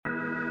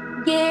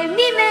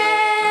Kalbime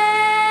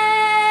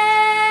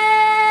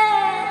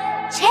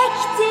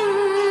çektim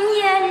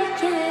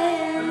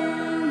yelken,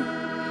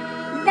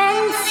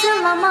 ben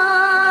sılama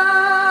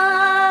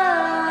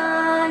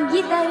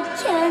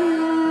giderken.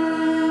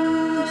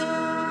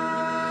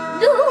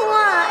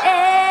 Dua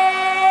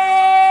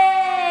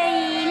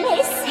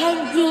eyle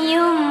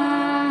sevdiğim,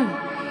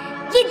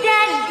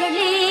 gider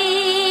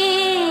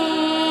gelirim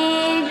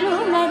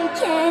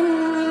erken.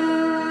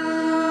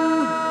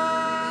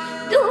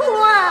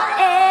 Dua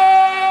eyle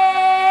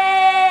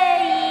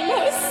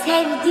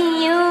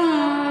sevdiğim,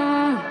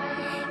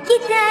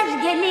 gider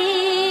gelirim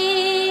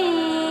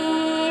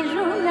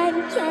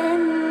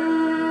erken.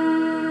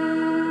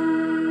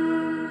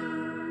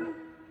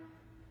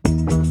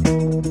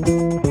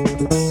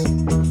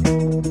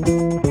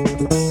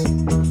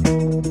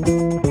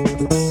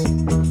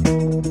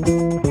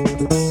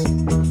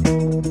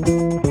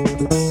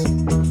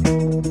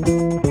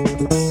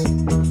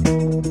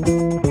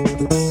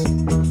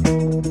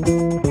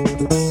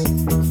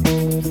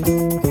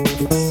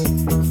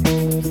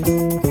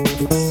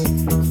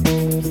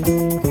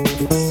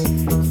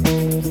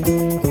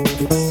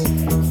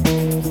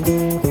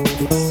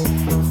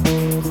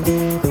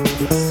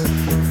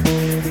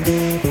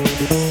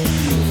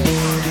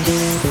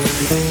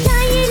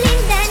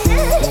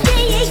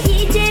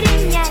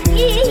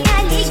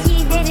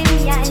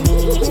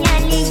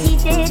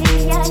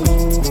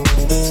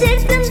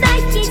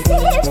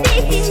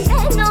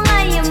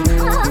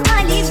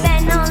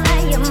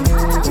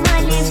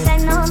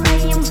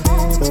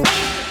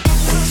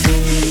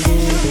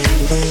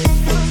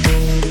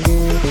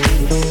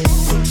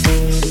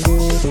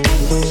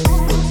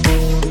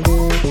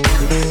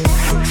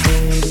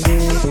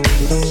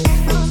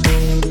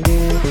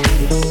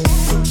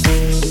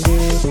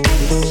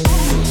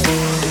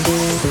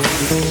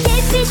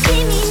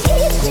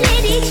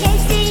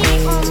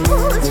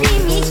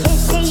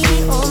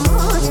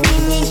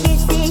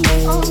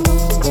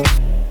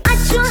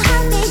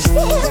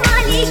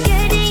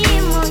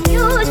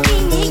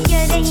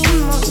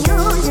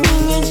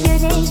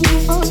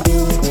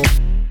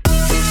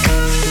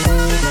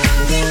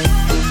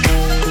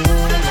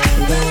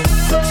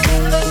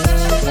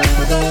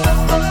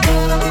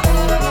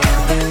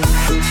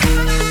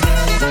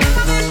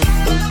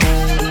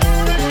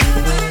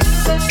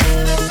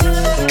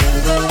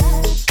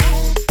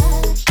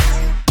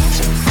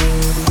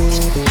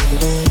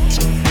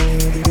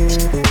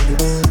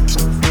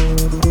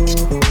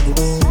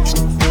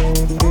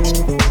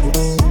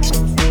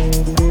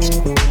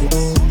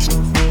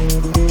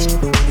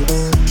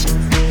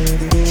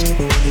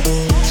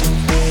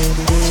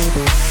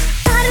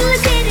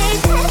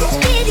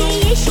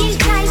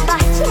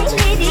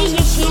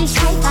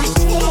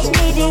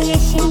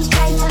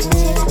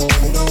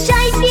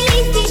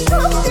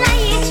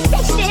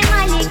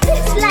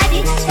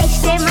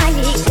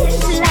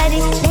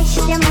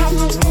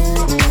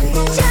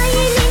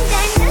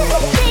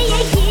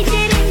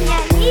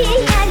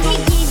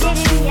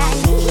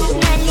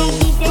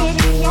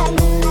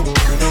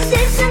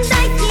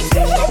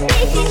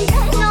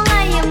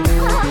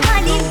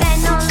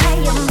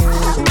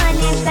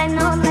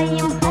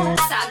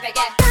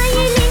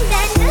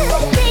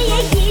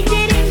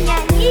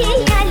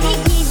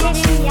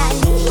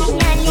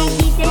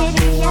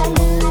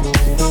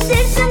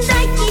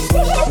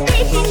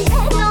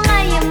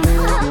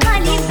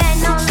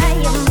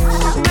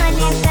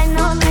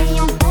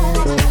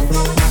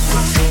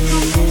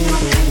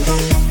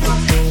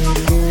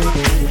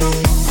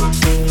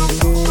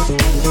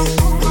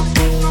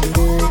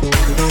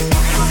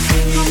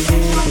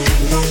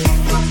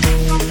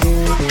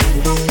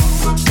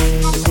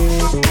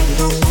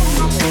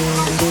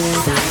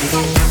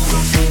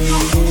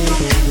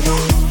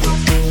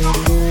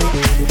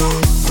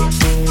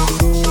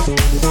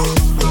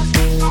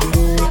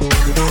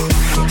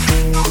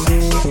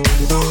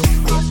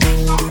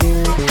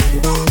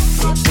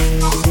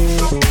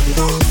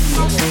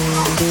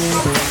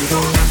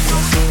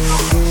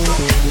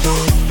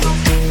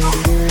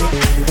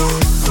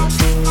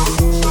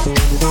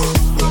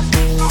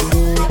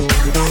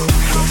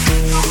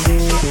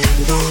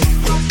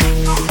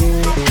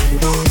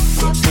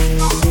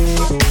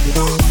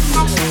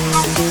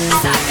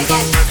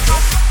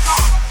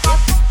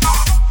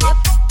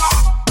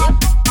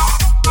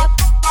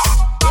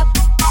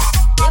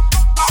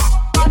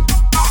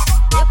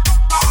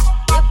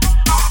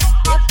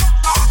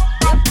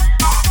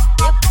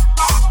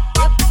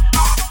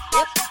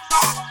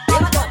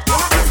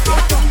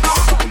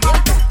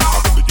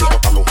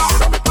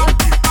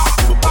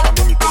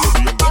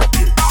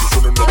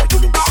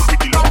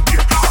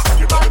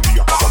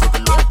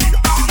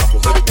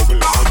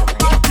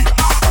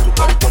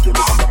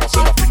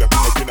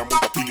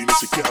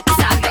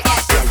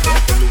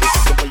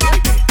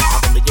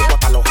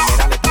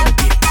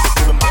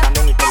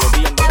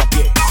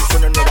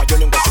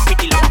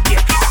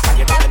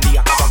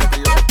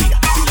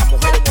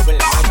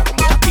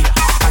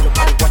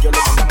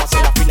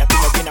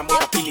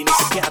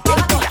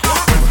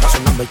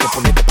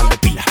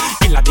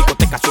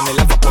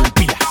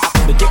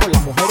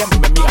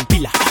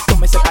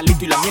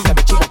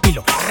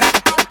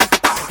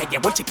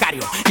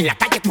 En la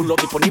calle culo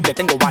disponible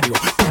tengo varios.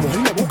 Tu mujer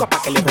me busca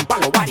pa' que le rompa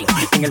los varios.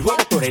 En el juego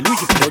tú eres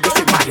Luigi, pero yo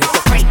soy Mario.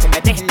 Que me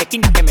deje en la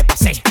esquina que me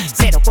pasé.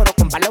 Cero coro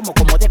con palomo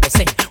como debe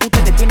ser.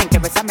 Ustedes tienen que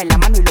besarme la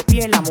mano y los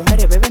pies. Las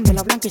mujeres beben de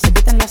la blanca y se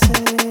quitan la sed.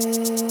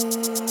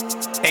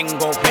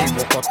 Tengo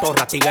verbo,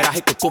 cotorra, tigueras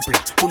y cutupla.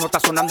 Tú no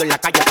estás sonando en la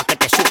calle pa' que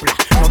te supla.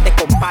 No te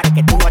compares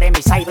que tú no eres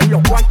mi side. En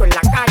los cuartos en la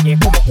calle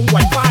como un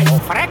wifi.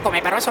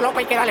 Ofrécome, pero eso loco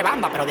hay que darle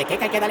banda. ¿Pero de qué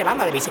hay que darle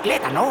banda? ¿De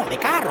bicicleta? No. ¿De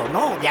carro?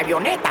 No. ¿De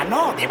avioneta?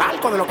 No. ¿De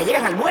barco? ¿De lo que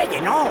llegan al muelle?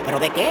 No. ¿Pero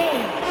de qué?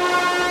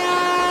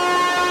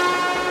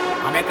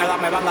 A mí hay que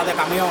darme banda de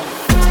camión.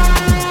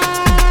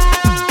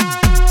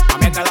 A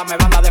mí hay que darme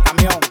banda de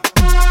camión.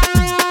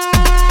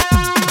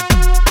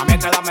 A mí hay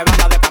que darme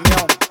banda de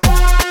camión.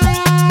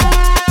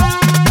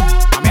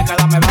 A mí hay que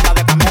darme banda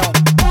de camión.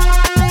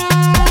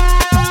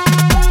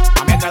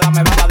 A mí hay que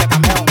darme banda de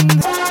camión.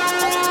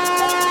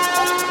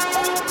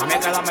 A mí hay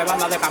que darme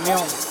banda de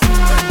camión.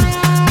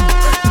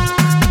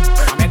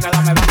 A mí hay que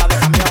darme banda de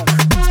camión.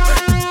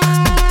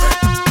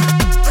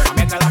 A mí hay que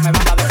darme banda de camión. A mí hay que darme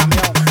banda de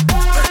camión.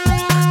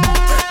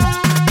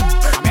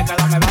 A mí hay que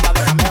darme banda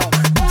de camión.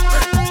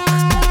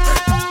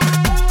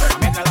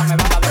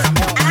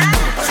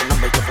 Está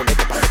sonando y yo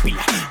ponete pa'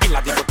 pila. En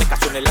la discoteca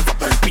suena el alfa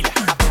por el pila.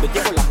 A donde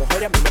llego las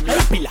mujeres a mí me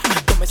miran pila.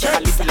 Yo me saca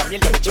listo y la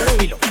mierda me llevo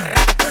filo.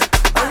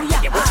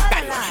 Llevo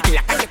sicario. En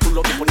la calle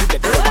culo disponible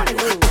tengo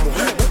varios. Tu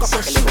mujer me busca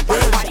pa' que le rompa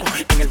los varios.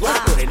 En el juego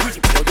tú eres Luigi,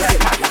 pero yo soy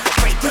Mario.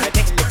 Me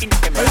deje en la esquina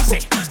que me pasé.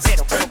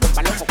 Cero coro con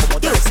palomo como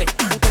debe ser.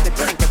 Ustedes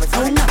tienen que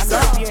besar en la mano y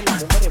los pies.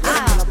 Las mujeres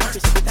beben de la blanca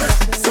y se quitan la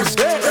sed.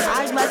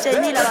 Ai,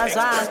 Maceni la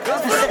vasca,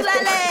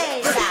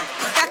 furlaleta.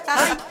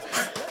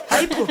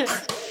 Ai, pô.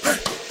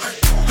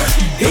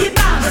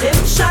 Ibambe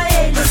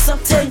mshayeli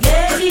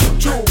sokuthengela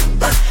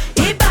ijuba.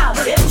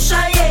 Ibambe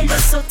mshayeli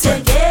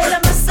sokuthengela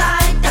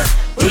amasayida.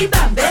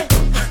 Uyibambe,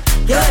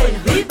 yena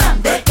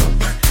uyibambe.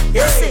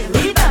 Yese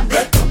uyibambe,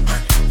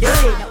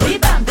 yena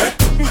uyibambe.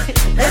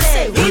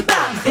 Yese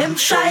uyibambe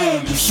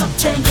mshayeli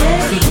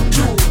sokuthengela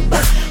ijuba.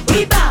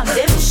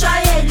 Uyibambe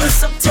mshayeli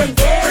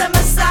sokuthengela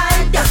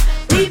amasayida.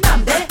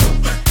 Uyibambe,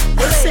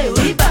 yese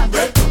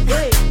uyibambe.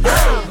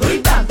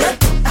 Uyibambe,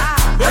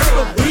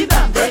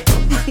 uyibambe.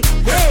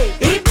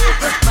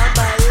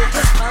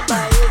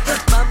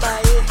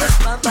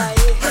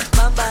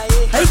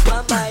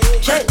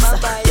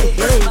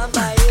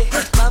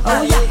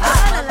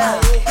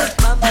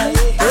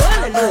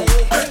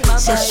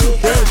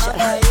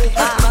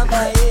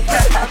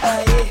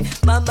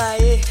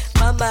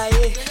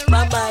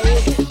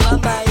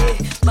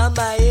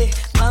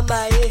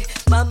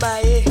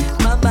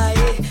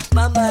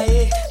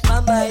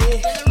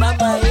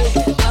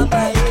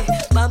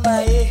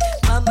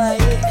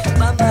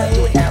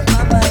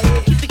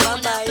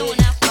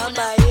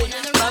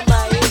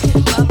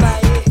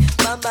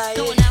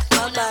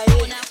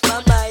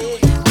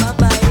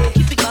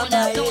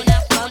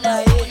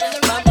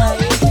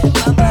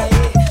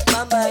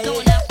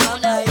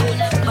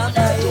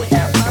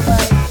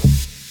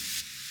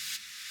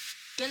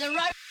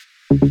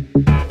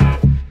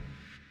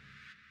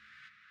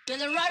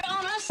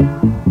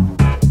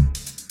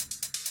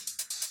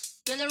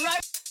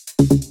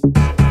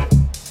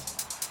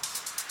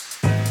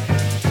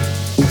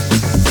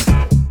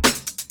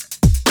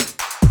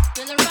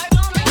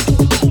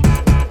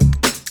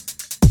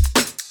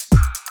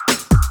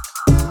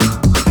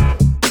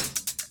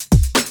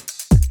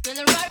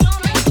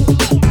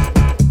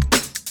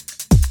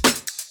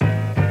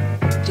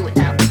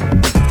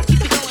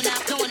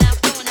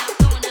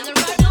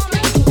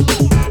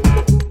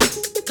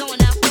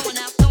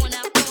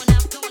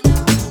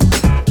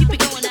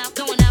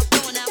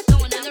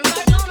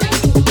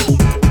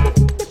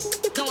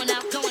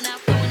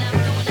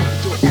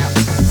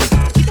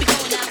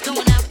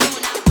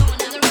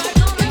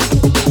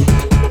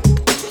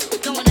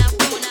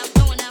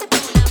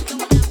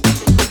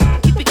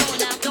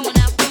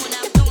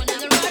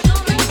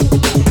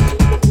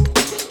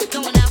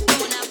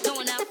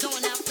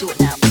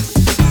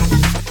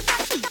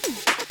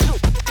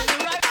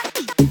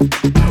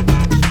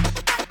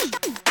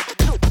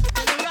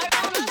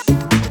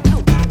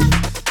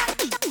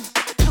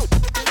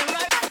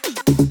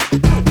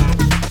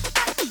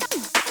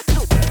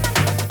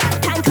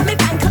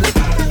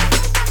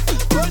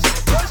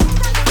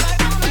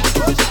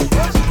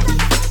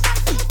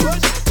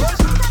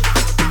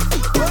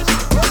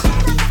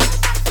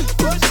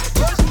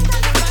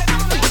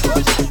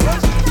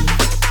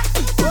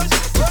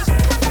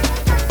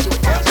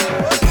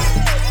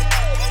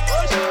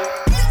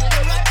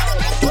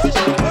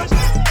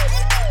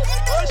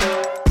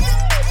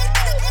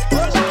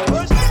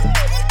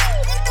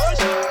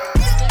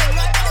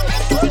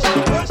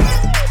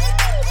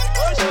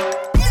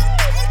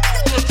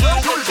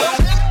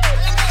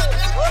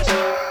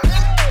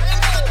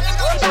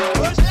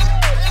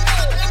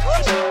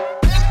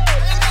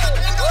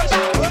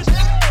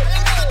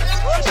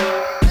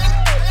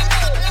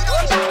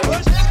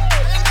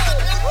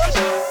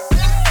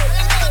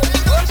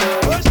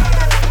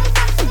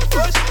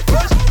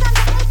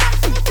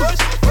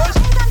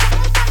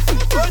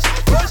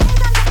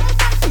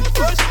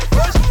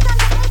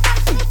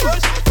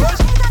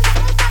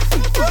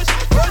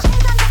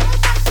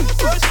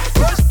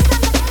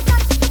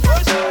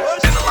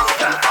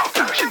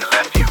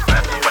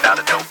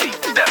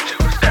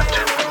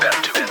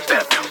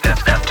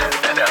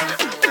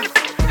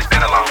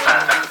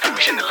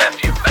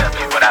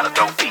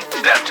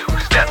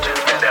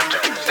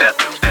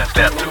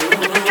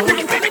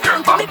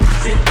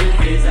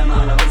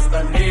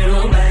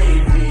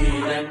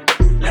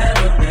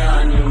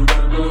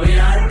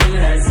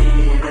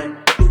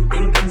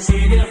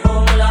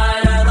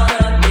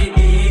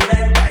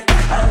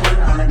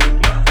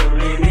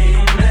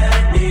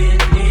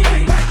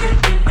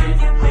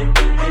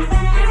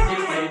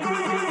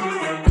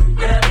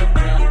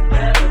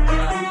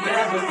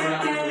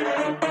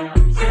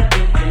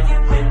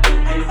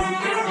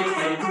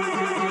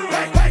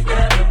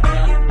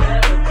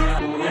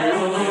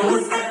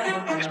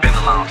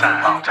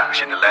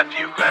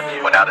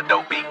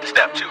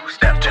 two,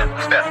 step two,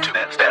 step two,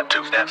 step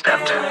two, step two,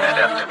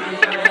 step two.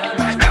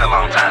 It's been a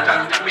long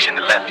time. We shouldn't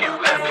have left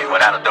you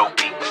without a dope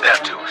beat. Step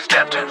two,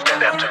 step two,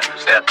 step two,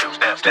 step two,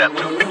 step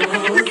two.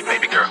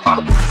 Baby girl,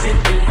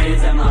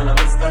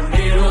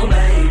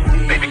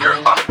 baby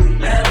girl,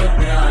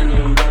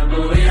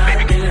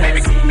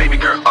 baby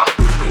girl,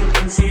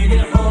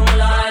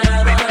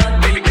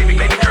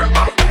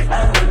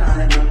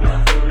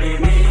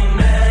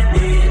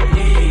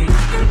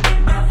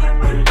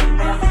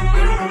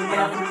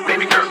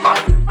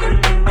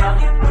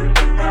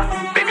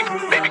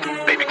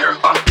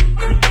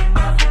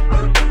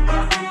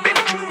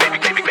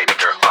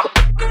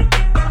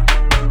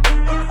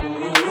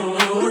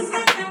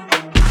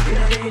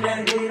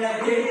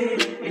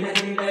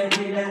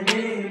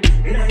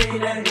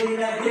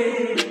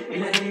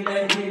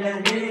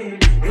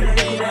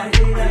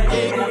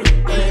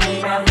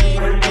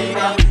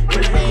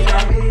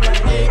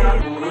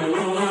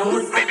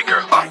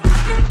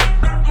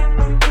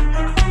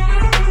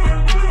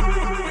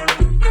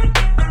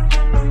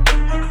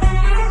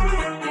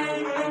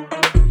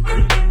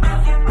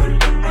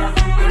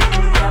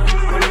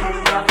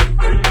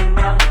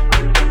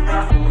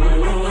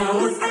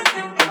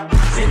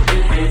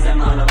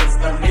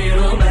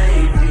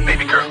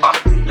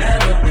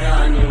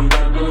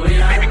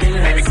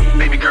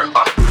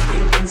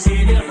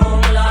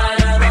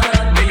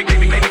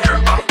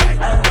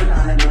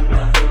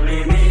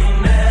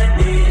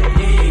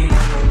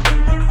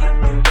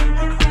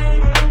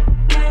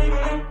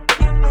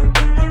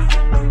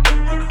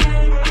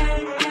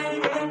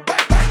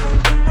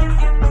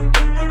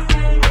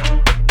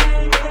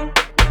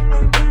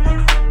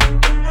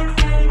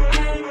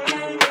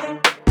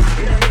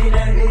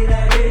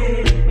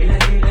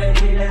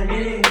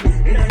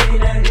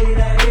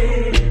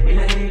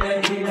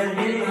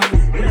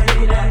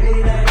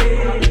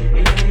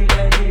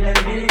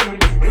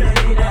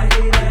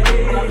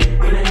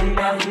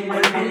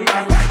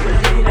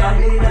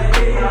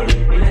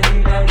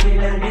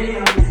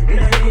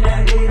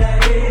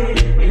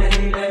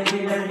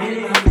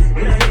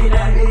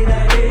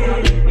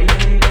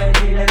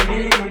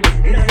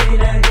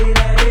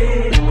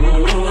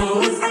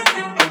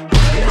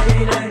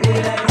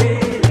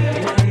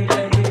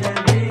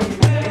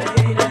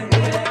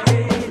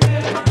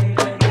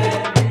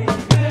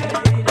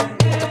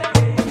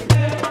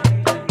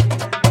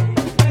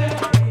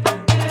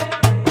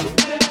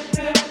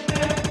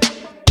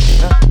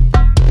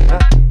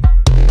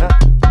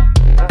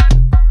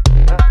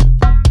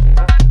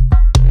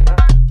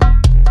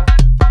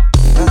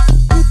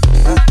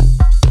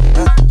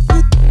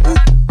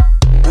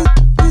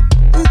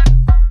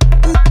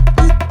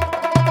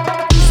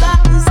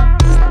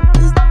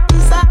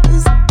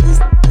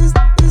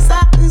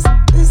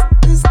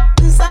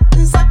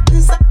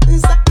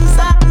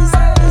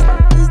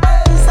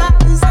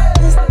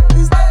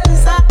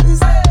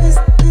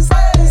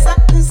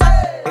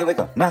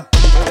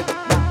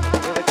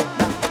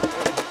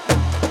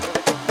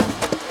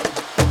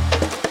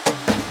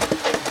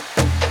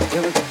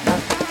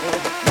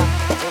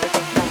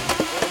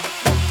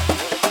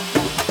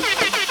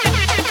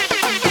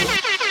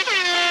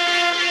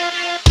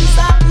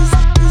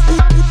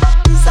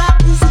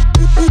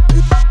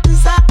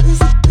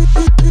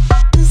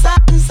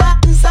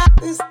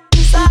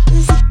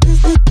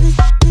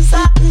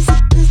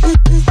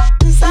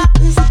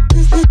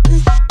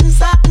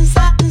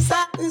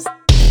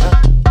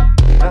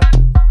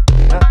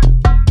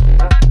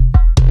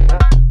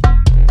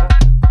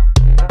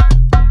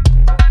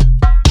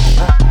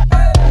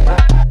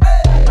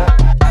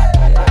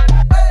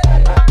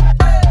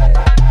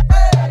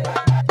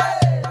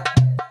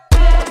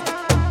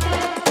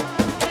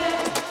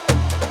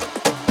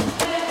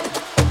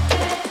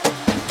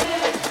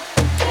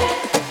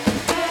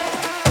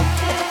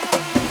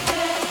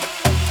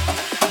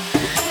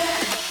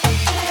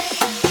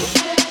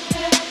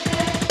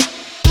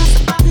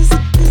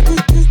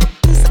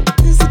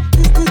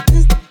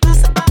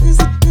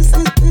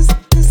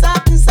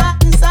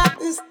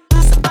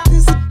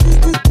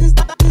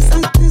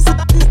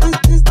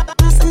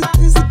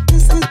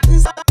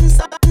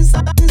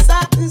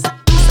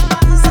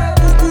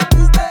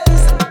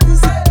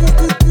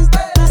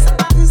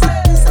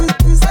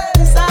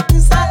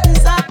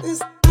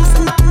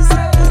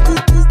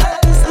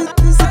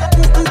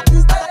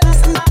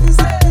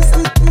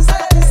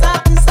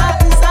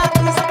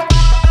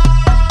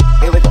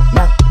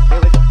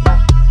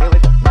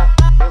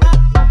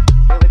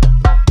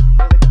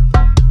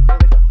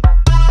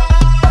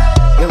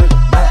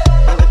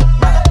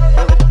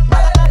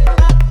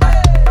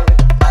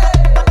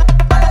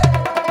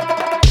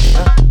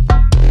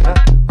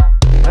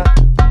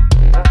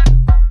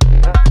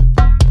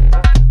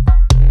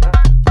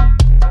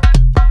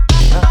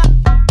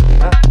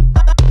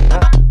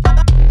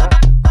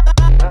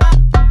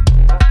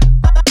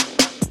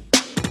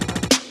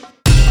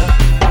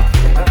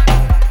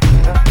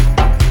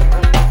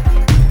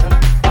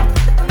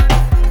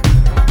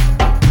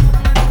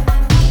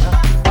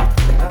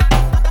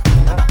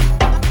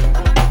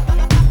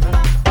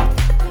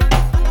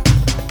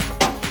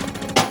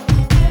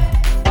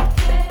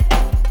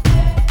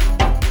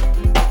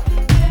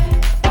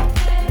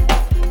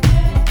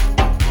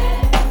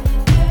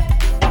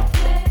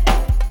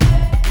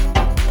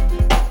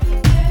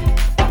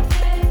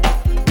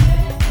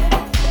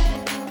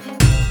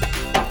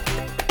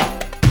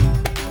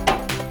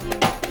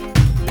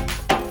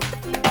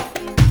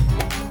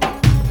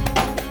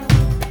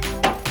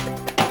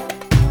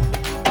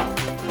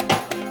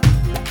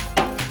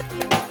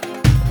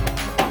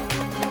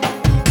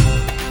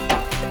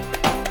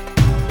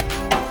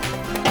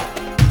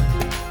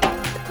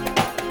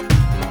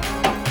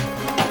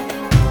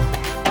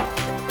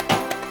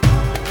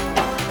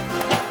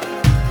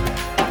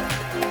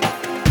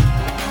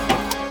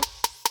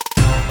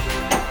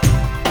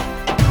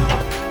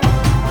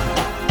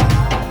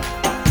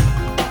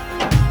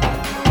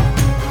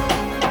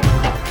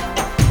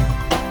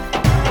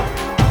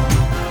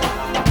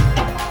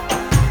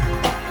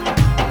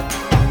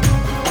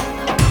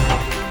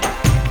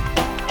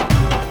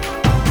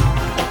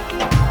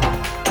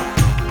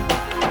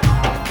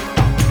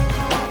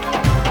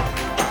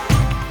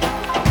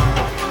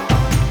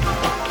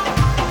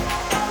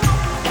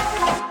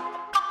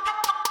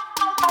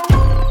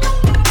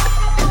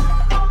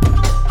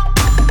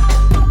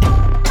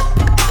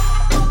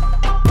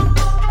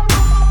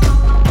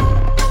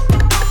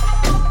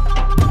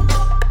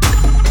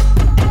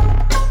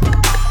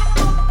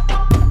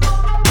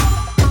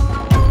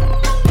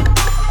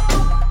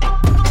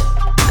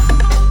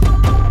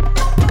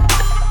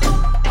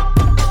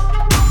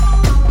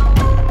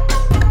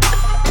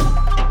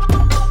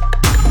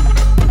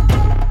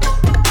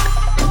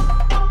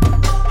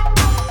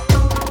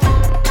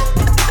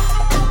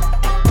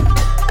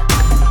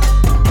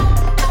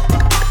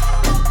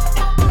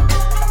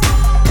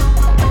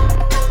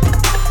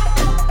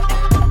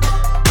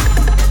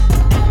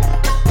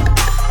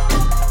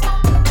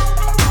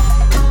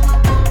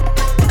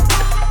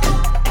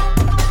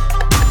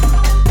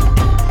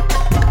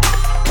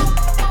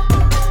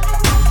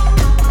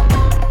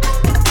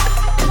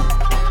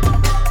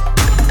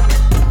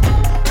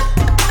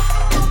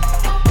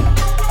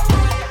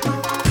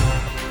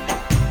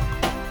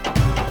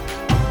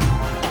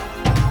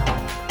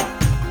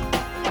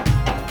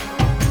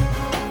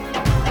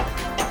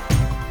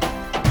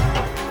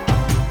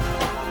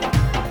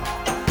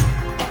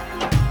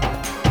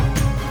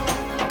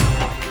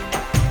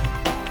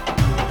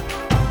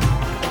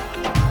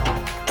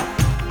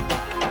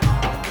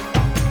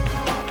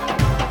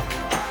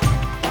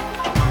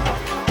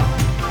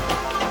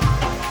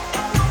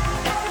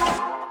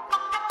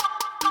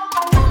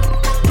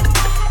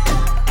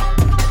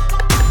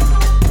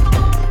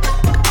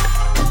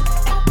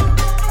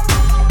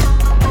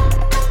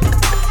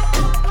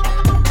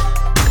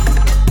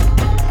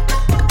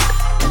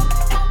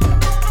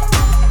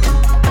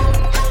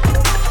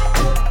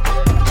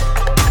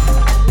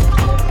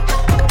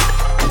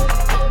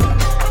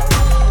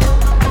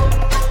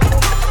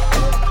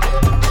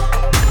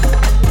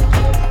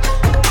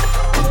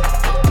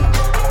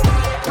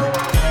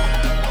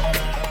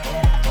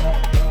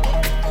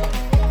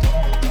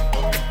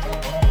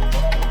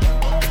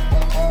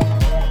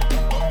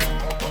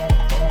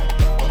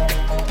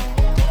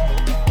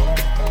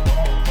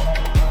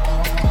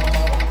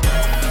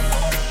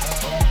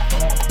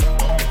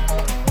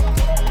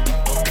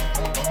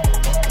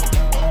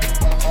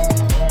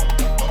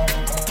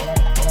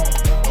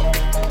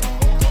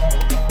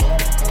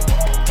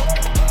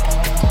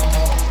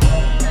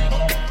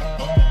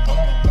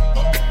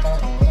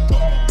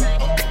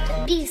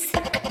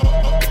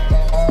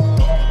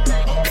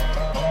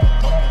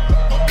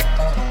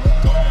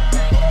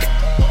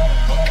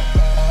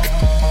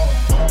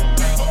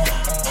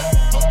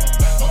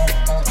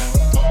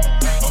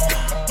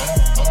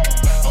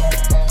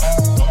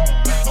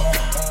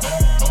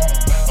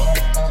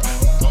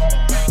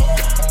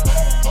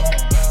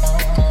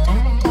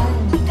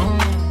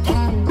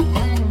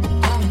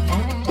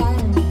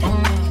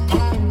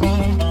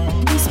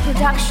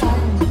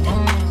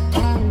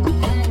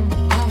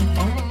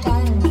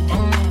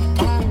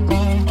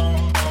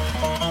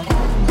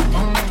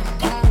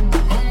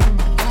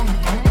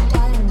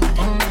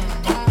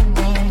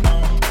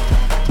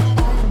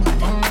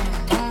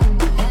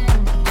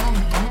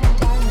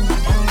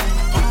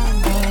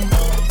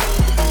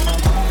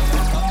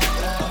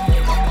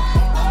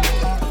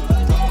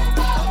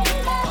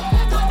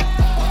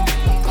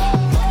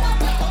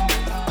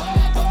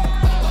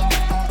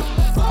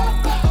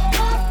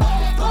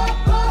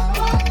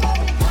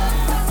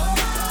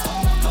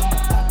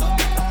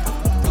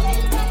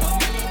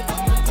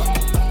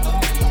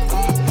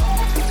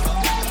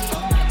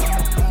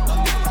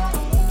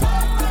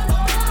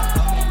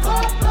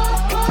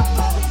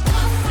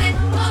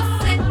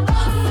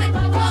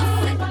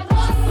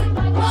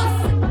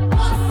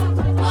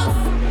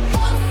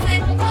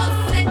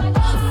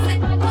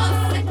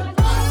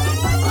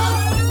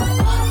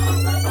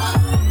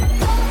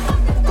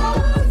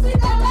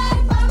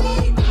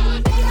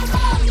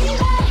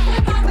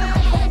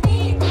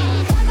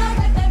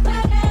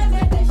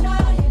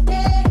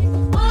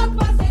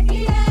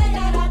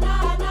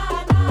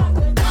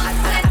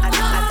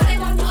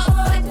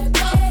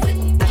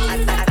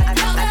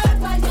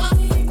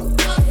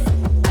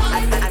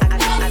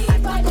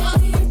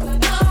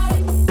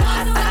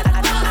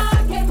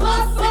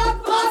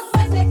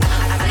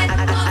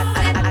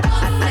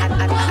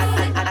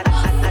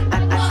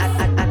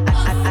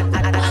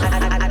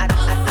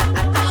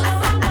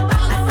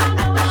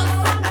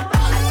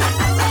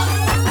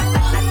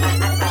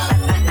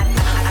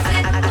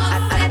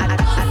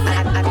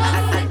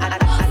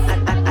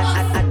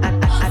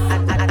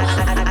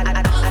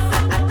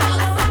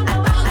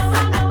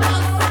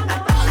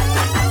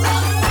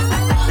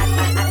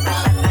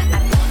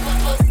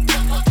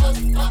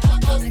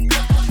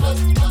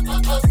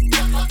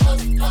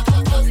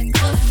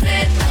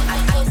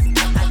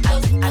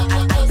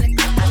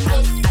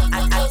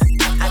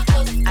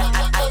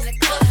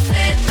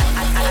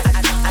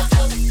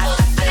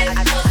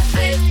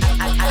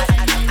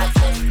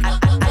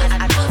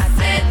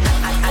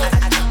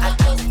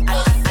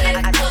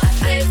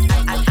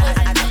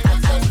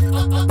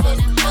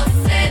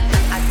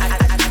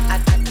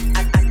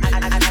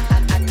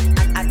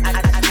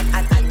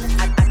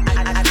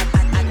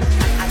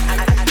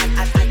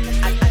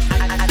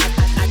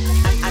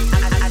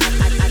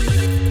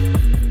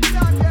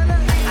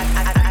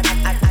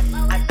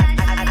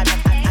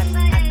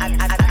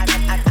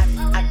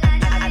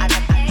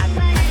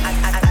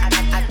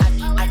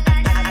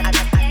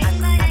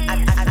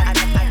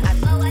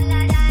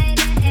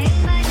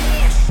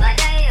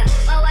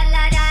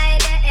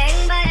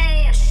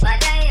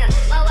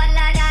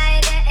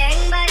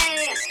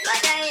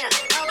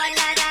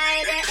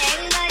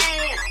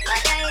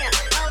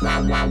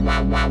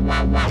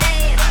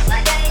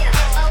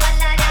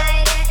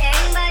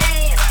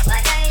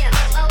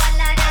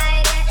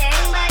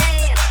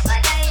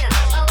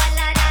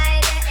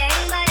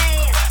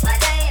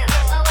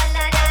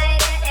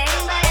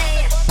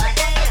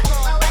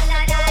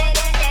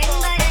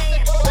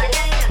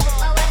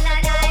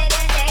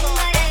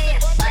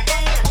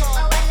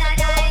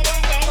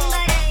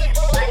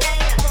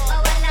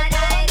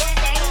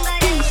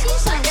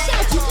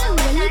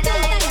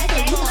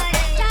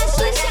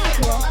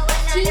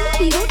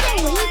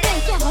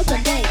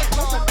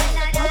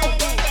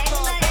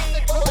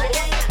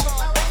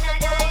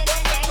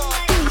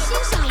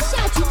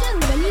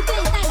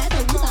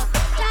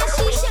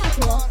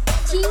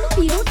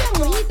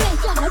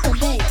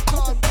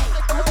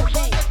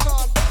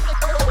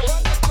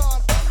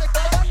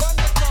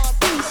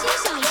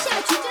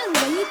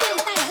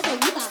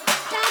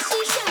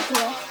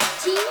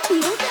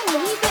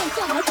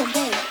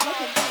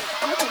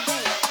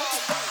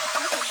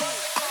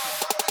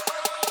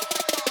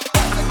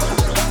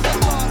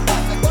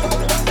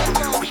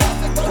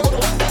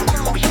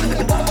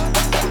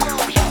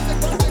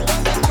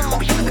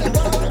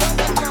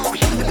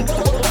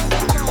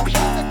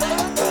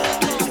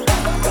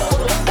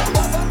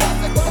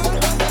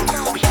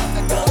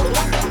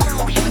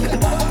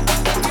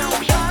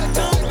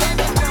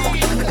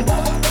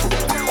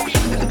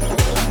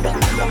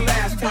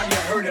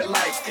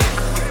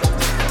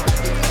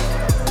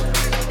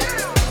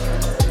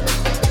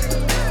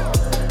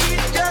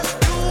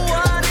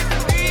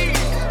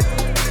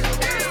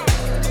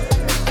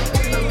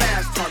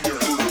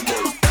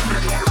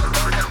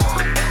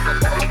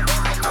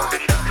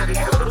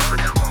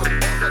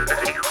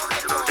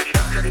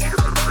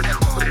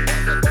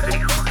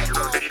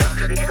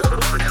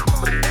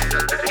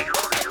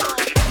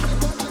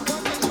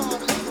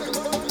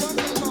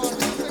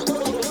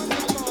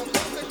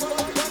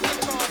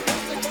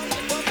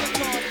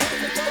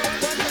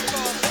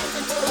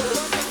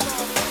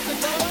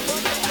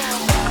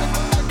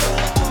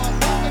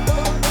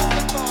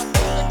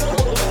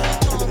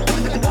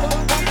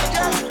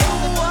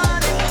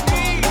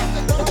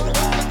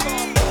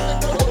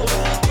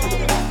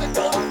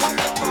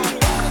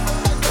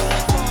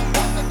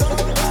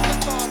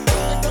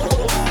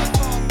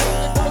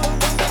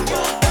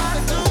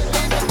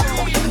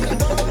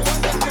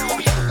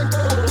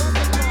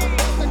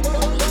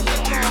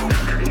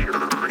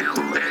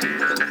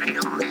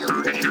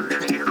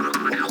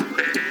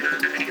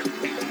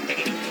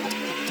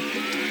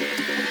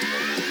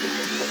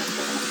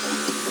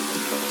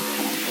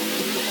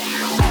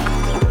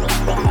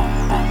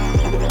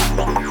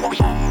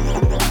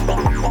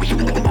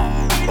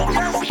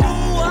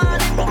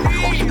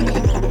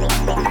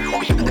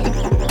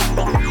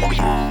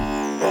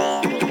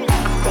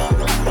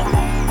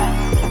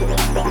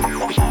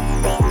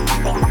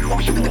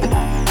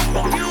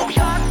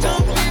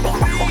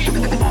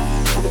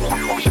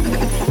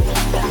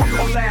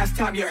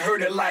 time you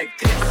heard it like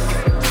this?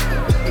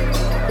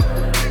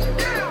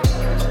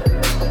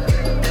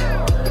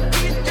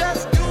 You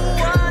just do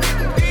what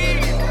it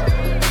is.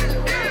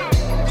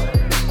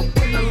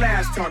 When the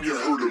last time you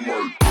heard it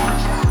like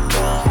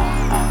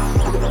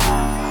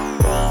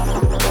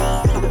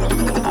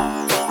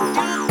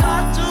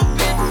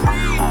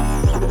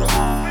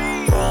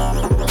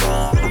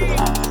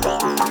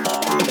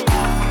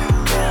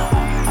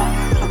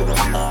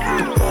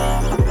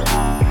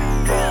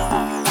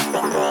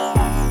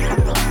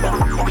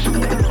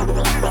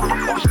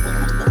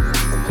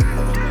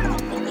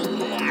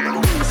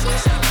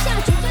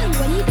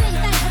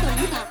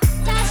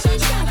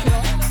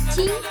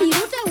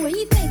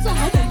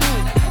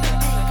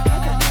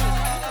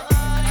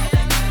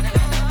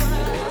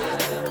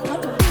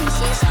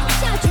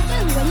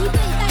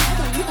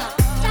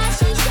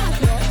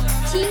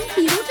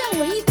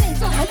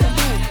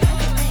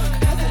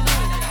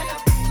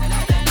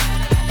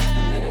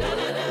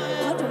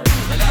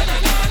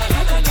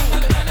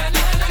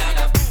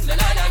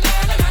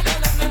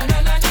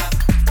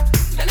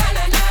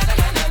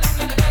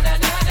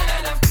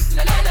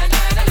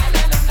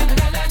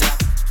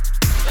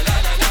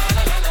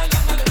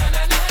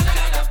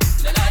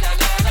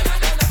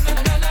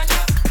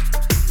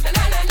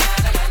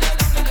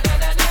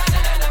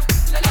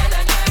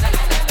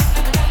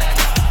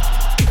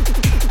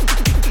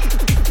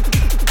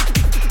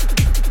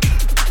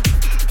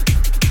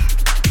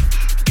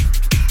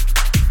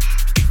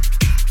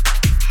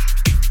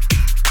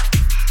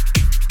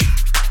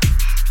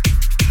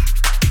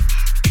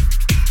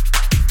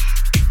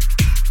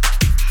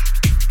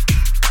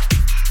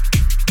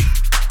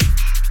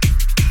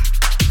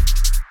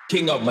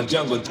king of my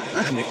jungle.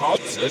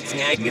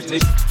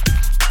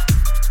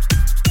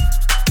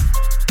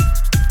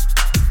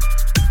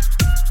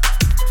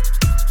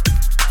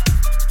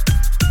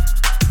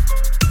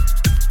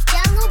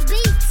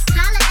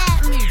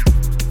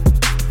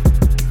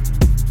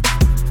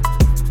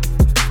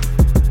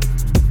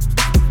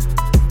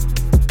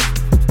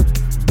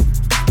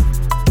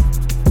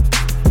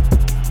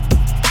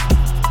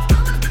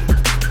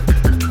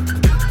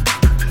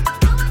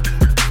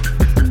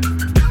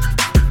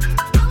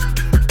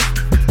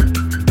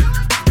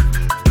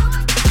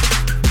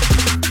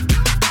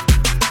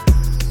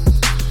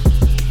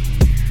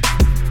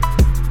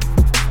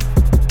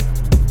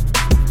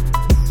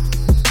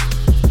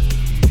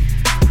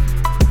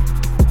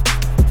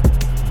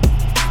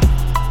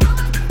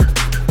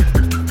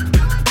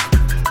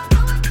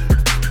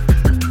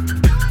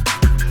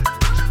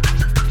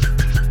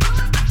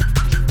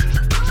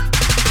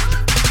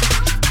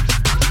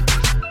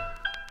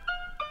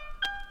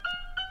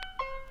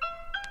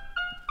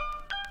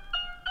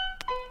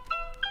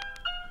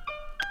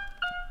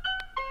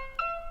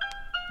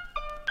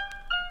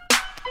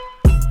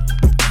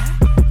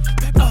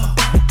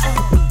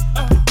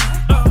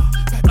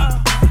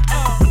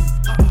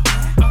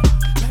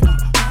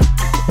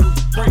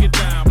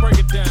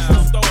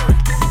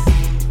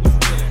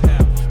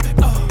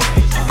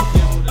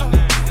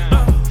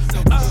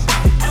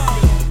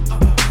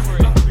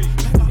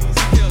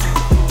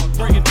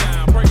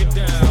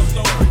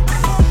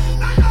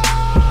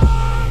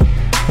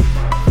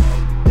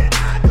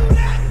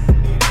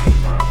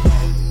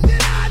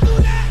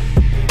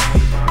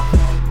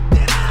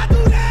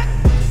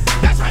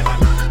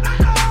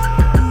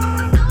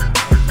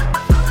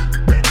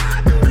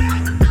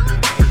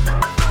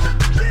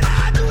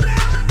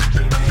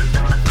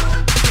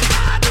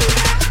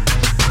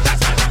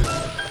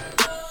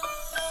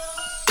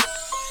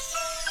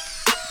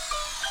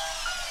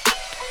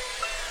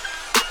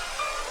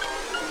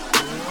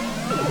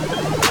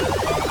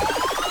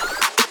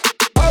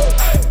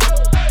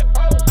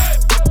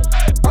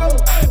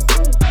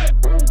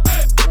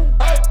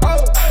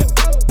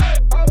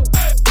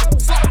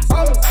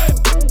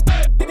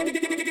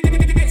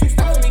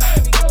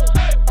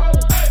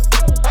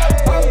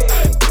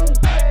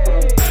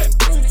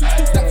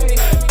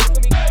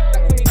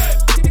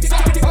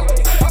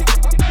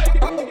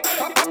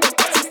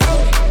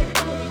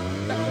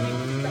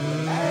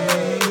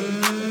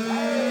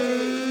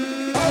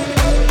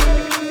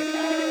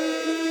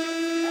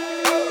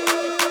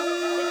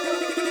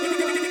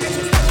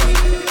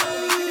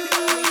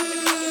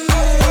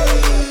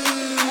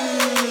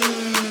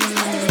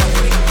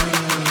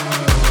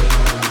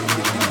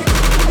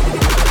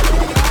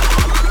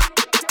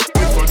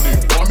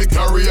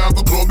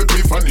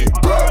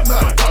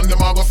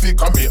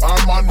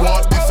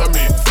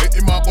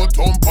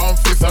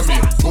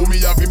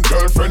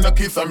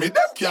 kiss of me.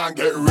 Them can't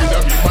get rid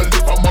of me. My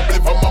liver, my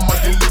liver, mama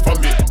deliver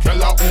me.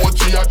 Tell her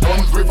OG a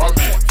done river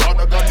me.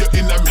 Father God, you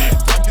enemy.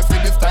 Thank you for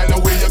the style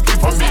of way you give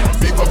for me.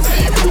 Big up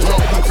see you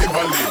drop the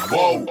Tivoli.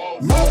 Wow.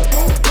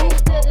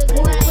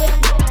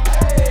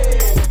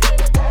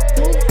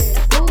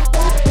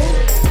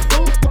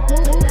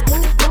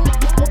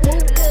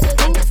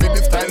 Thank you for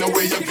the style of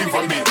way you give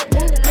for me.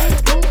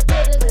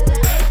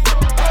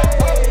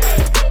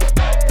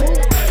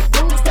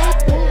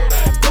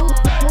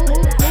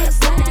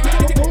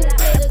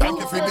 Thank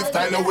you for the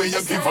style of way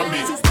you give for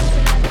me.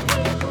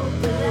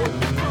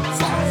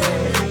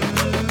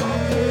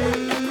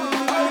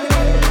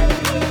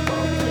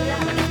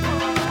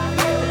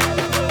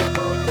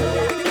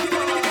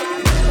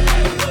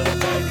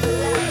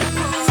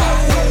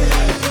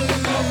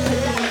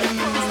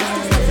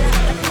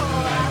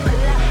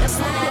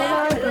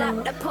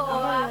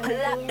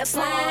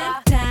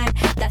 Slang time,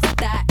 that's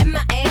that in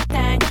my egg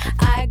thing.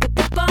 I got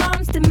the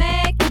bombs to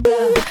make you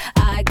blow.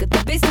 I got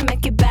the beats to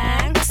make you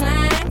bang.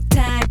 Slang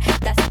time,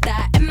 that's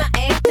that in my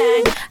egg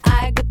thing.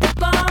 I got the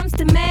bombs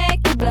to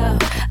make you blow.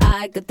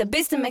 I got the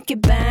beats to make you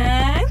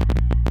bang.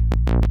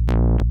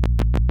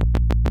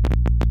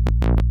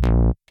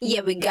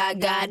 Yeah, we got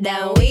God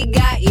down, we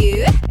got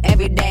you.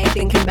 Every day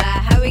thinking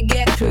about how we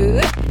get through.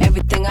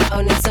 Everything I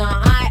own is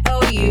on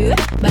IOU,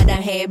 but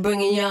I'm here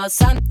bringing y'all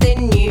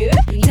something new.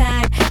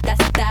 Time,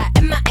 that's that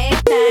in my egg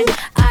thing.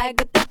 I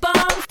got the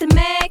bombs to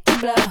make you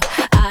blow.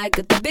 I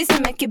got the beats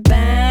to make you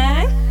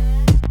bang.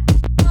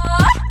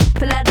 Oh,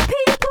 pull out the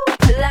people,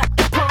 pull out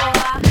the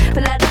poor.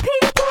 Pull out the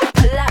people,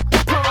 pull out the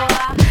poor.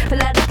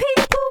 Pull out the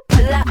people,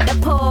 pull out the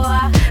poor.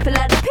 Pull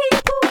out the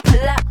people,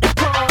 pull out the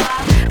poor.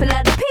 Pull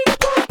out the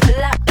people,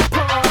 pull out the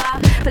poor.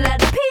 Pull out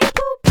the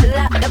people, pull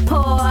out the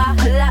poor.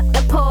 Pull out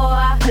the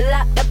poor, pull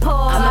out the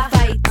poor. I'm a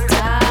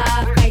fighter,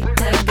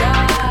 fighter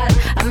God.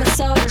 I'm a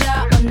soldier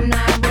on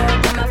that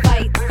road. I'm a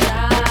fighter,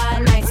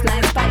 nice,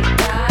 nice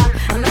fighter.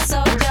 I'm a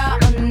soldier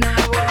on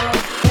that road.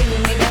 Bring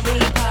me the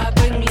reaper,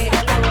 bring me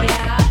the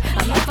lawyer.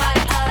 I'm a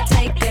fighter,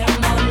 take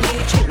them on you.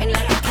 Treat me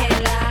like a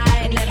killer, I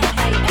ain't never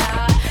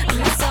hater. I'm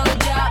a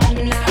soldier on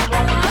that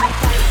road. I'm a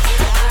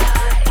fighter,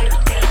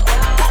 fighter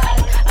God.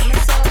 I'm a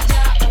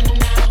soldier on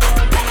that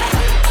road.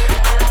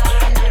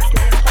 Nice,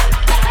 nice fighter.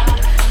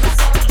 I'm a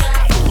soldier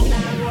on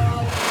that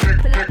road.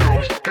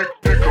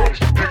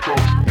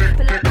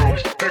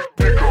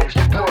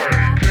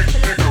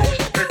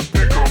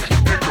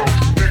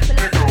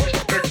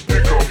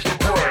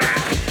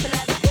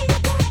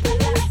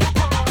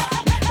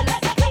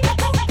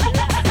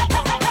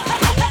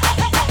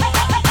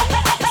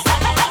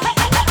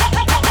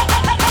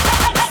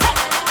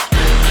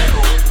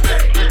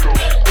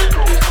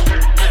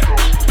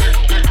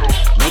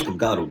 Make him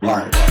go to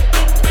work.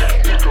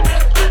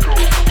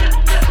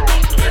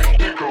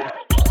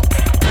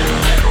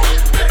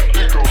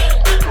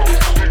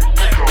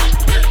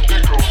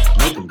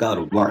 Make him go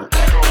to work.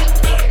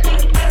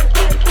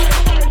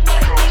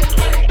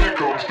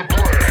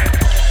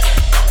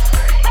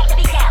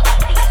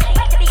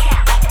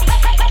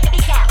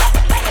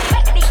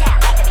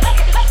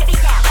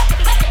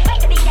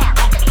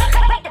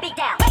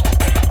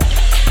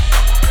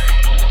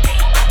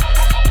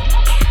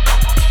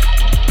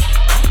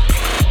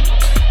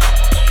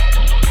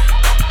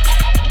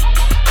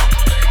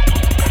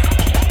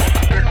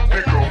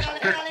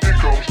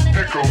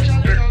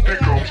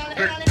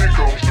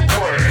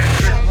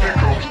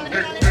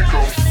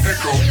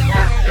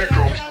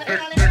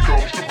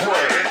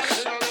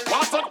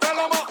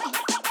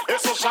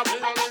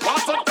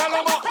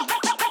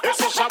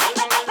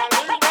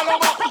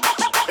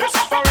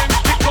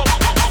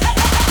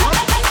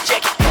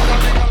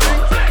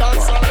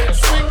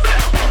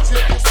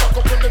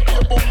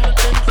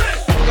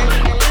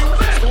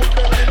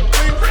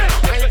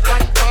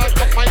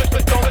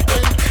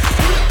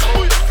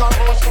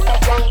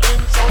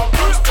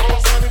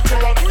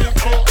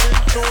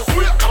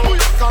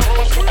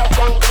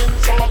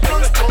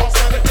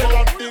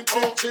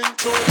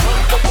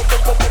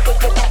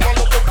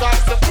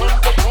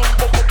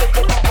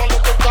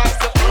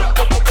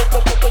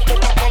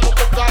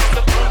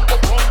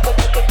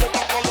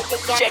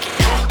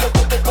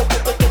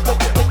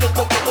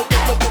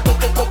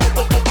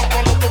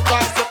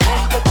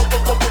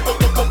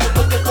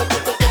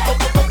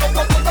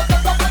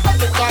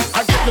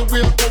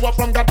 willpower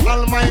from God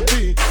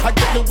Almighty. I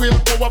get the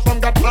willpower from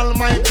God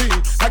Almighty.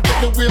 I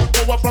get the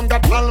willpower from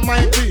God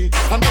Almighty.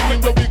 And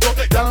then when we go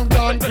down,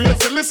 down,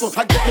 crazy, listen.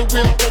 I get the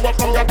willpower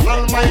from God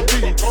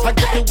Almighty. I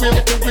get the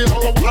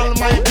willpower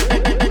Almighty. I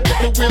get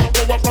the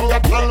willpower from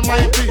God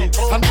Almighty.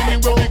 And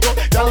then when we go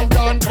down,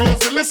 down,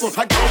 crazy, listen.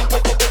 I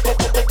get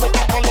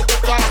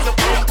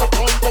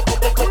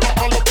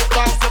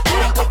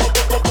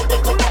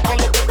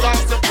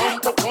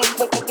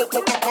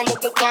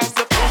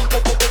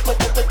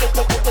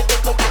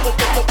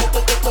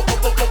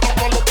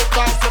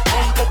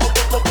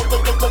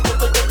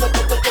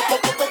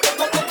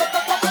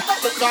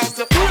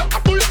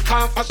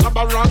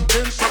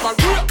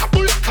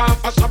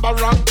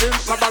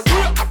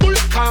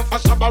half a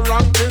shabba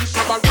ranking,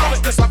 shabba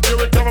ranking. Disappear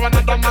with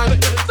another man.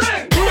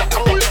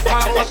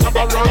 Half a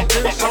shabba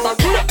ranking, shabba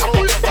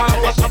ranking.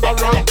 Half a shabba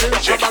ranking,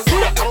 shabba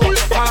ranking.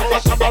 Half a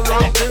shabba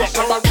ranking,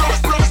 shabba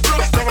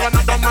ranking.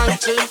 Another man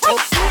change up.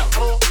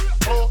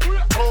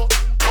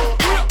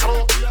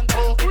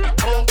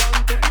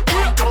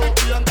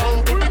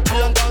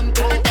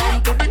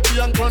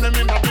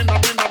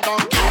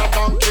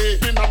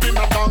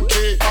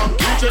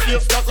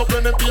 Stack up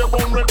when the beer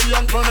bone ready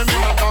and turn him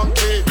in a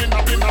donkey,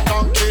 in a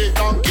donkey.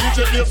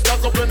 DJ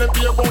stack up when the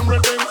beer bone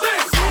ready.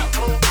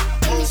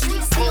 In the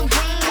streets still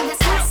bang,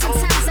 that's why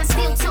sometimes I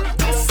still talk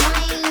that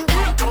slang.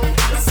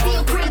 I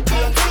still crank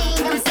that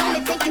thing. I'm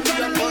only thinking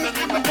that I'm in the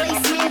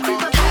Everglades, man.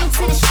 Creep up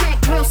onto the track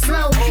real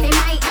slow. They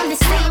might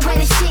understand where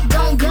the shit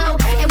gon' go.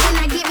 And when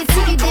I give it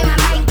to you, then my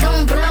mic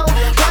gon' blow.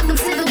 Welcome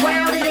to the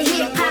world of the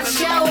hip hop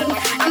show.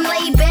 I'm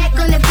laid back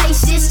on the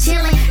place, just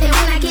chillin'. And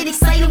when I get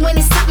excited, when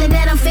it's something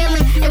that I'm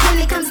feeling. And when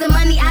it comes to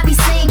money, I be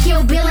saying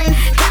kill billin'.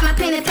 Got my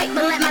pen and paper,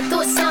 let my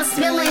thoughts start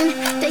spilling.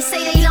 They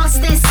say they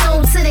lost their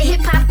soul to the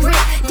hip hop grip.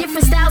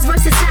 Different styles,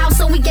 versatile,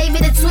 so we gave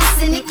it a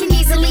twist. And it can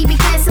easily be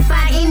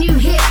classified in new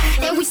hip.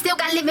 And we still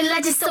got living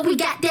legends, so we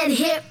got that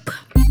hip.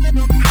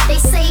 They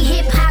say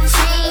hip hop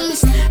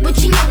changed, but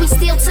you know we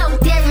still talk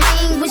that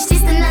language.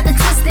 Just another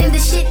twist in the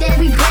shit that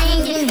we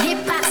bring. And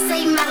hip hop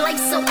saved my life,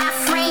 so I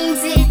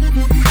framed it.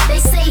 They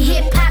say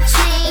hip hop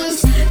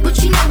changed, but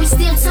you know we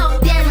still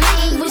talk that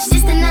language.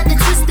 Just another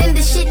twist in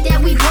the shit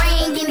that we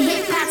bring. And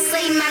hip hop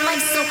saved my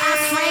life, so I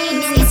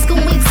framed it. It's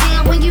going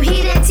down when you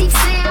hear that deep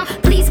sound.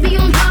 Please be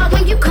on guard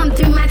when you come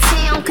through my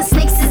town. Cause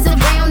snakes is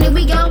around and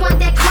we all want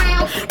that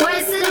crown.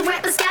 Words of the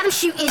rappers got them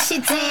shooting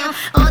shit down.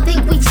 All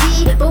think we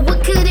G, but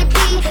what could it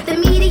be? The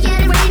media,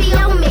 the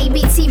radio,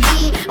 maybe TV.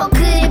 Or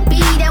could it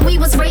be that we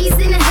was raised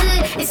in the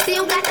hood and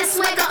still got that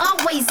swagger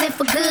always in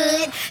for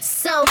good?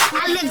 So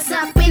I looked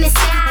up in the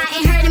sky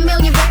and heard a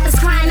million rappers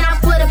crying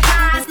out for the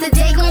prize. The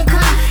day gon'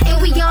 come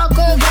and we all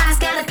gon' rise.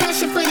 Got a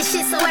passion for the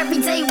shit, so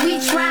every day we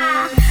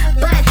try.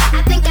 But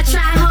I think I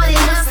tried hard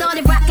enough.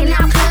 Started rocking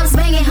out clubs,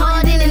 banging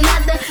hard in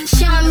another.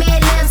 Showing mad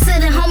love to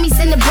the homies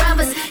and the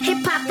brothers. Hip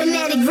hop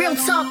fanatic, real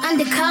talk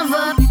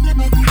undercover.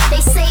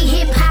 They say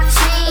hip hop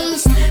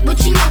changed, but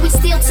you know we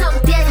still talk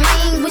that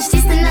language.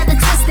 Just another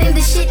twist in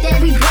the shit that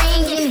we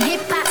bring. And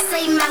hip hop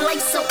saved my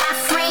life, so I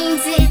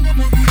framed it.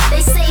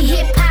 They say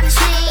hip hop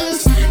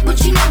changed, but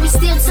you know we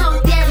still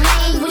talk that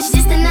language.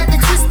 Just another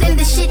twist in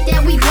the shit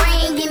that we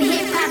bring. And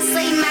hip hop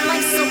saved my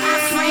life, so I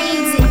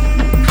framed it.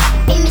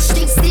 In the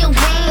streets still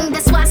bang,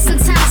 that's why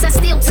sometimes I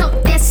still talk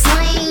that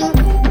slang.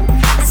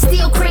 I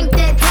still crank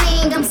that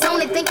thing. I'm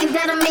zoning, thinking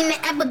that I'm in the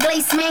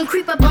Everglades, man.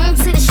 Creep up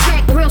onto the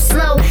track real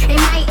slow. They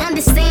might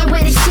understand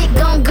where the shit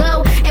gon'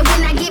 go. And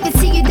when I give it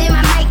to you, then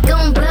my mic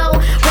gon' blow.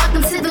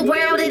 Welcome to the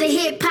world of the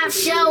hip hop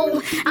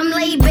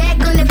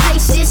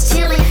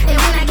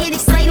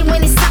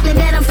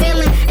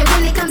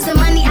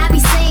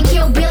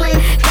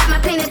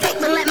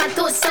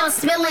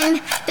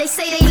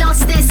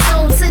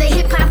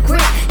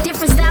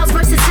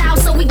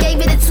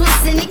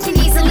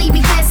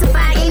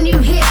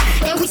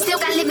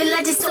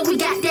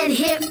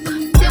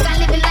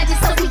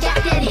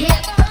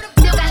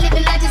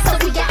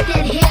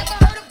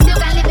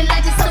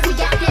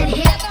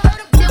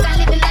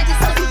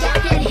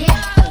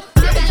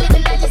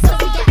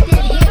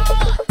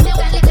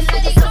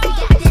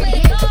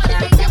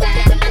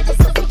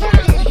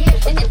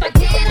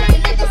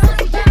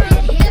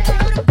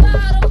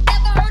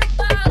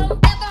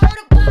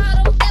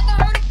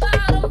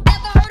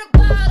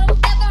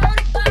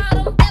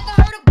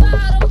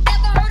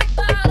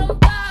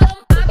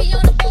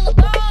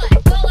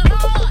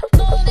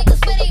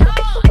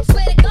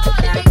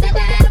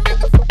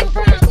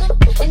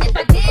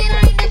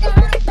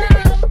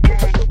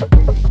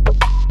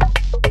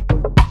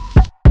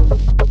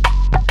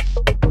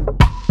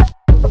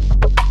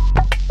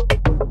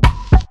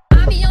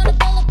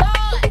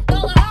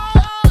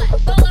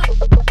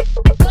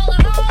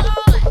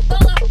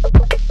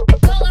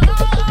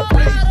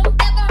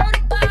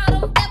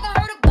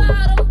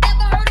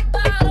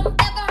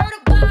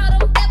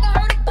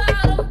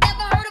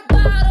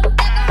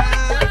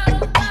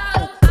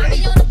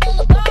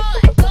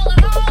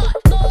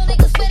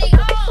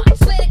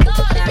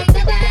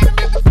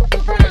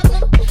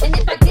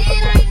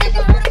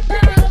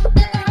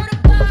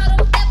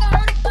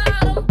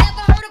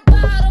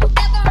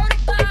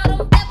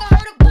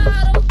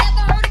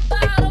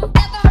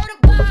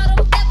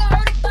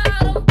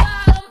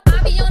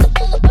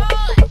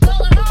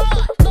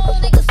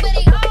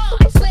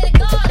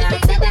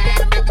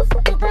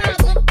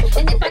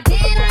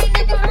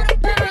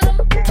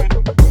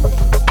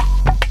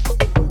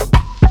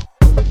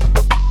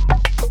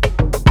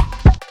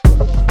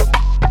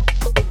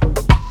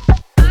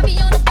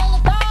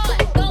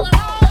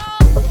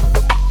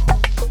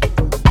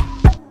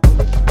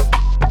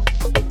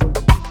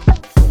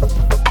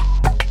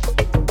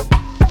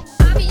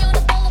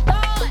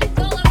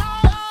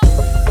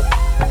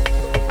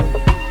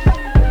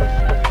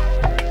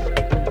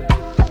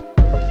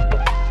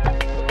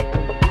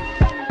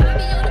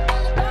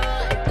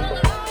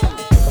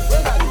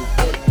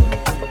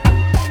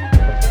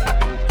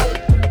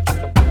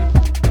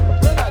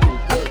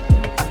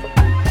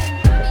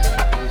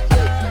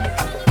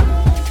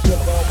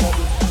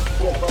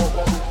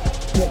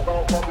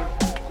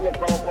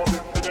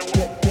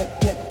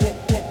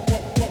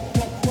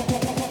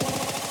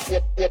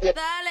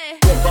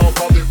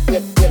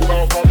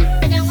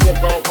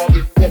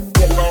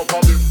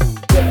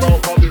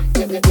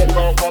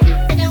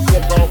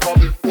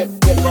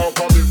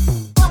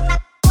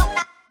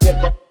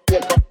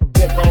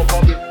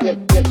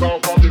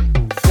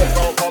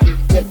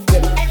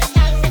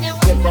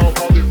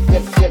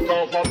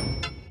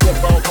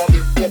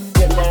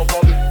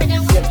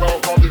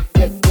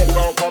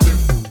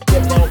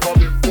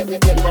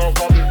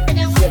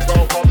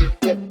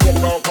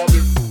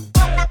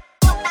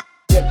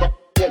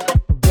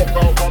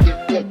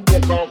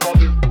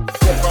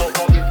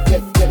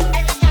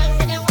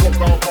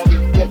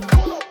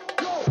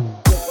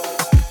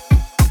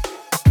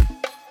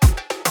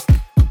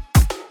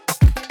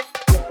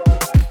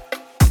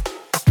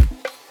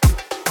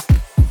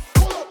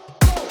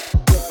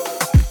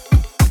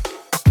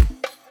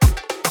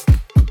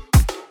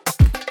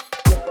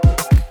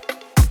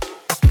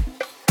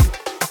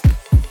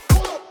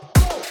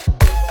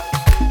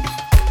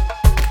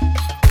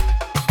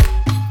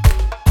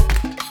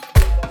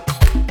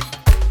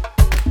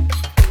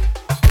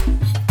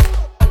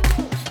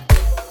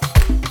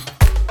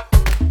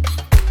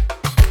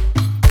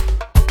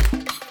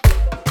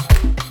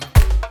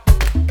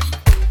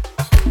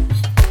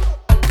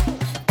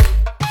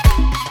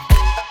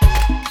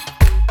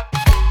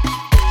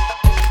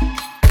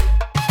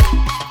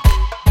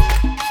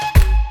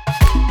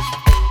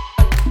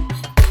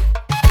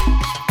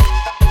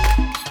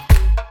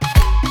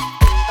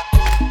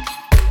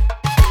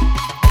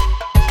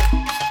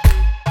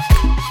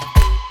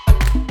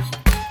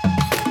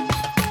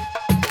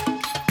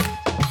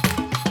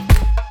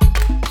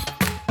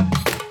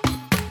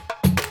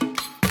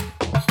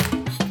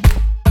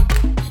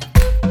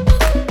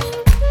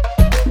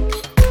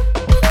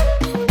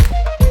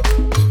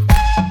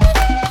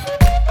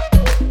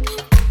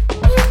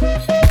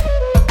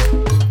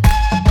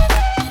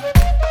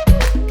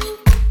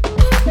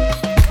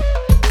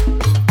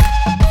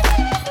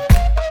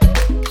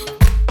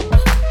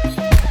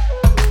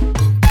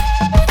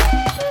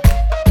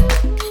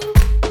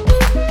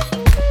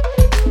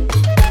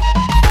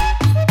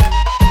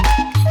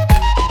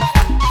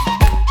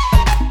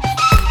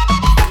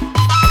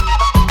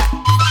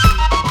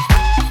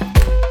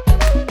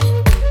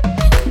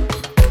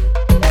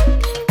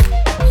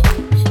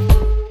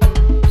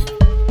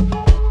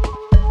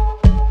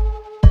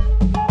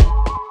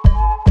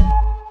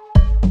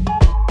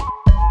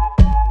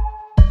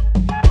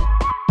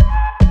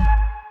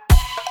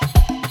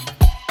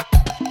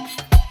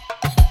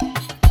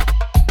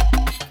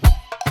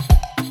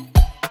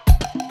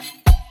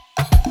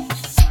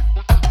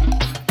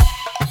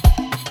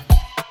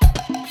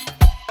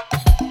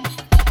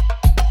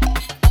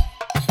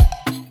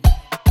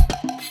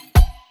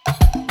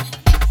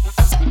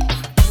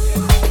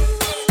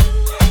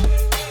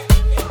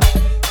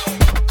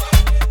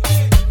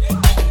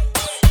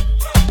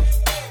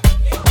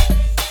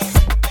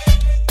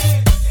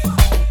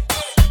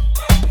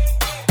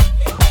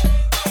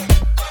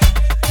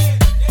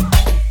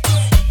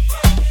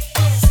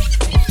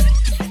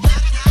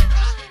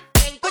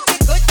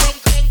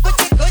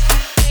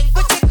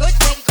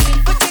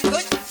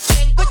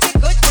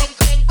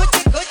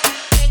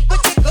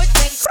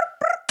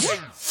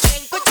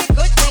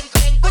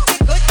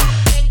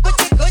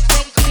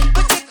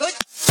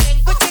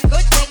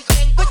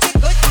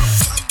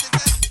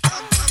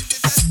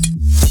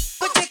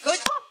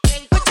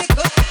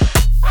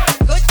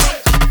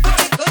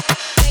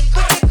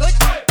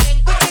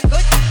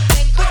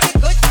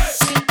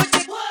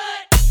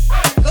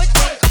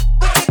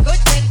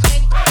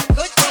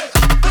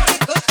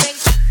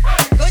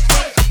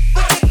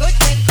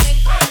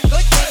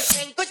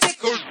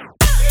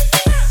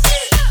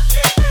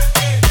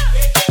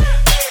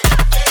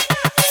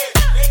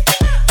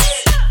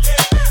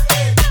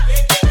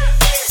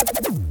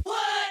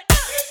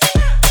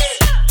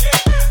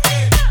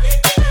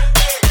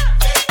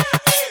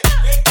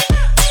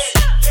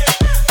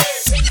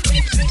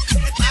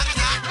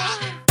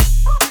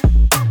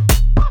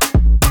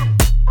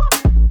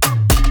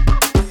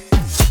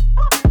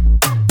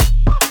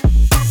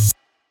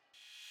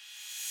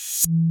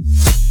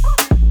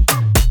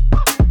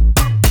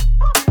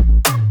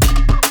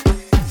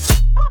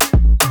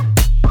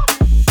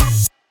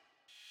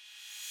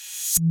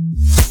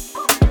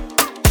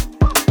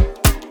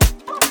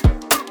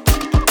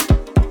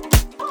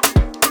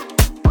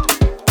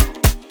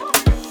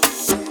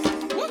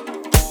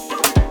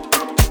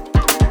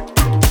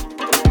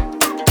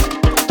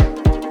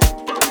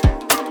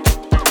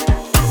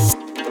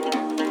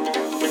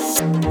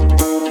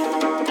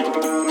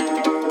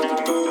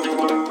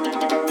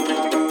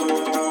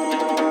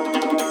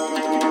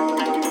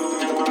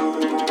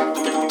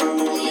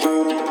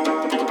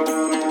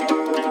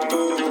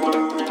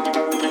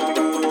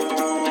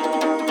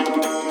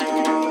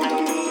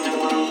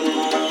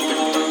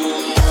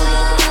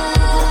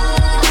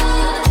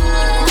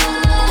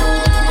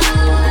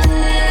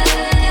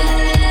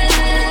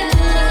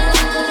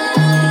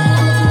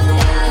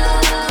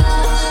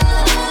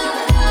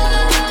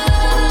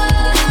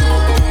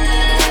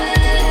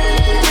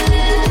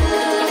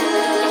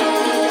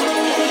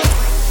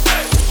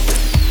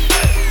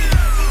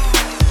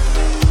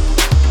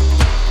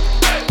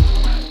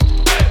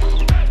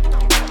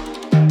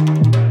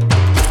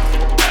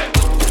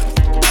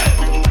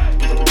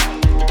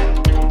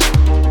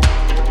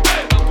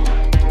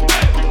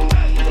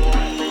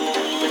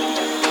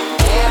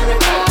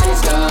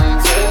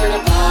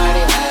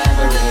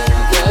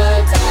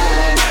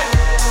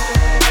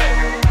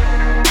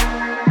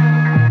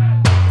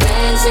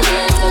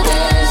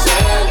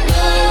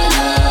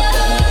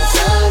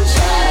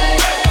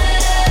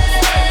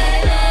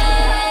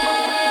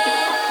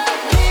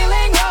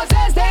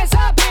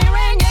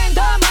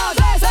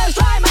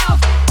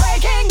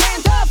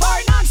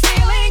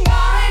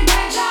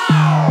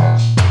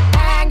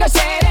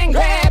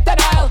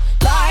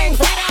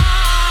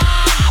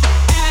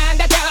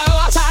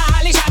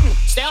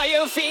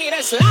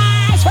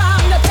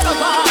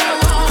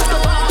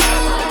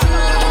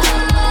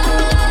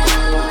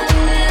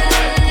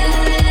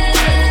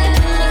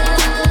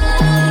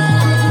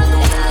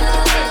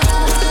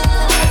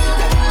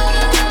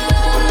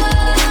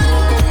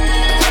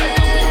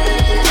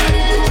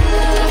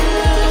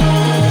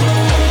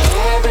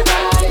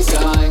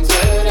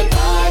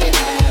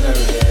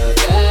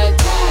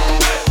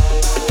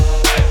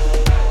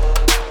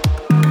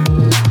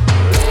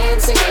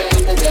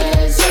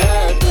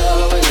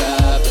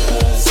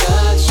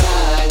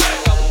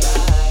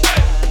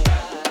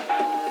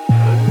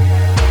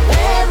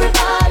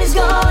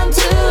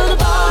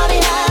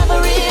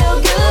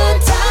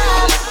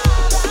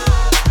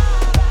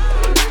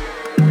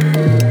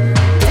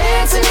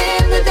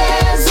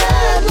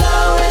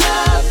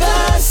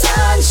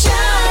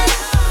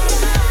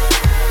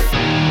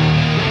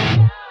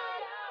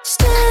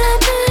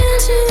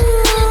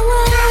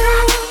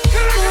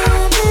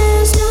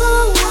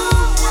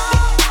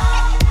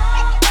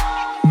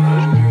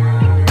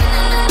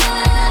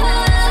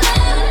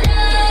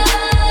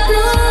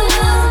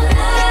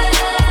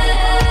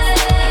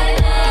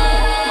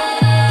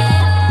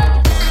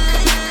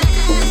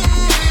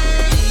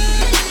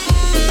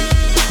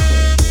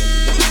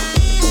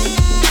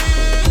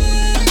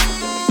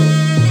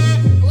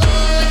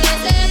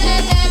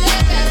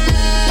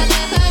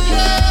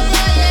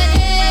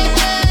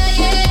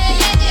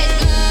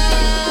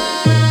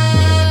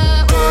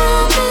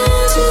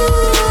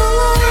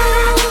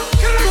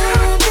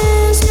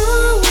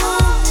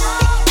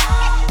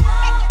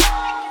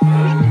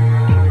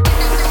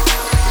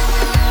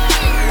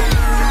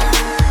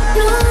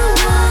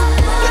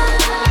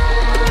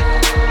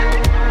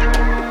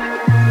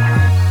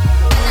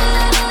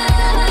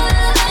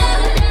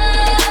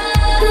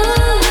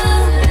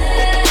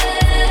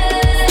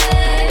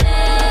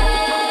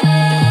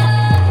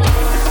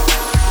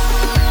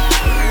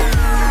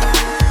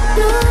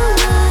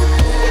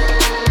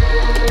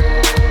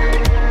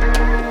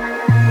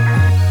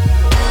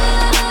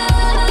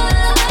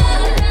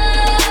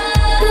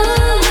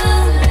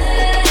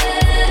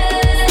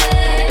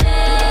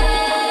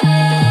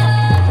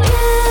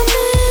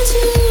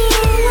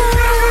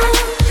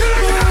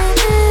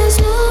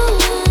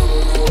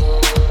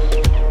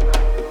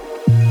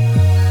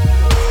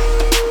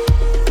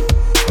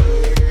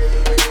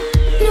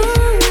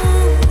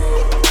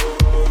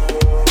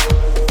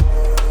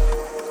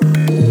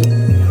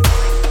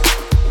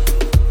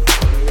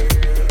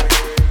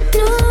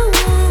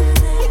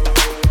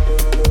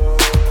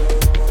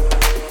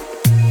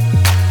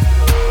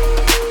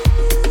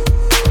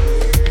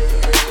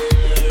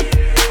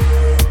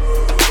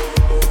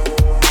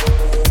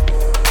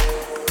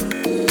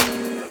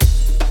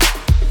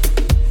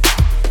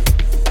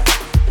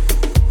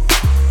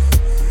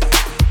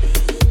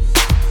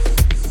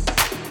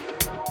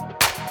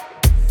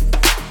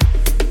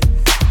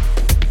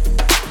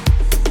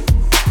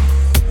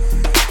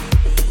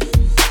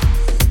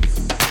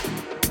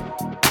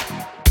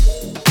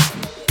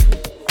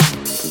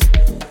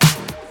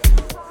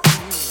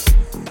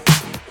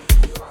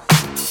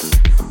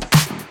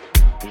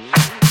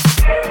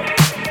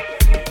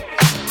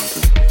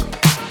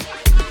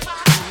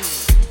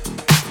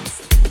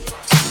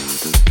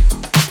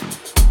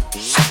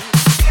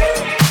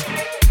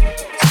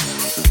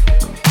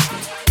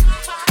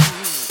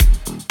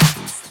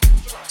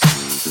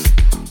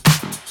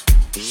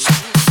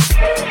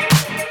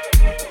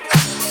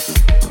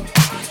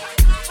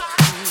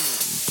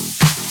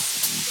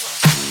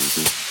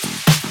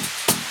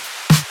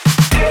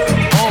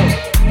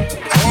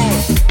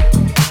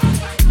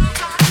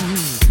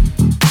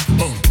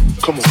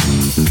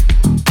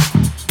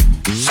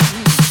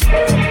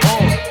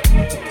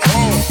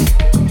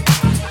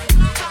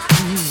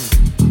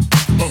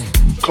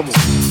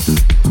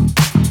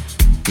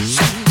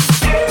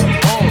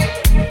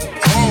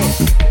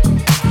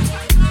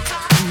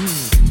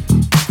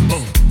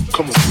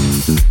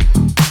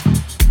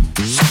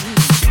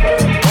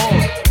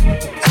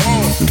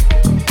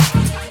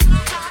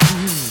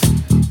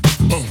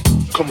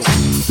Come on.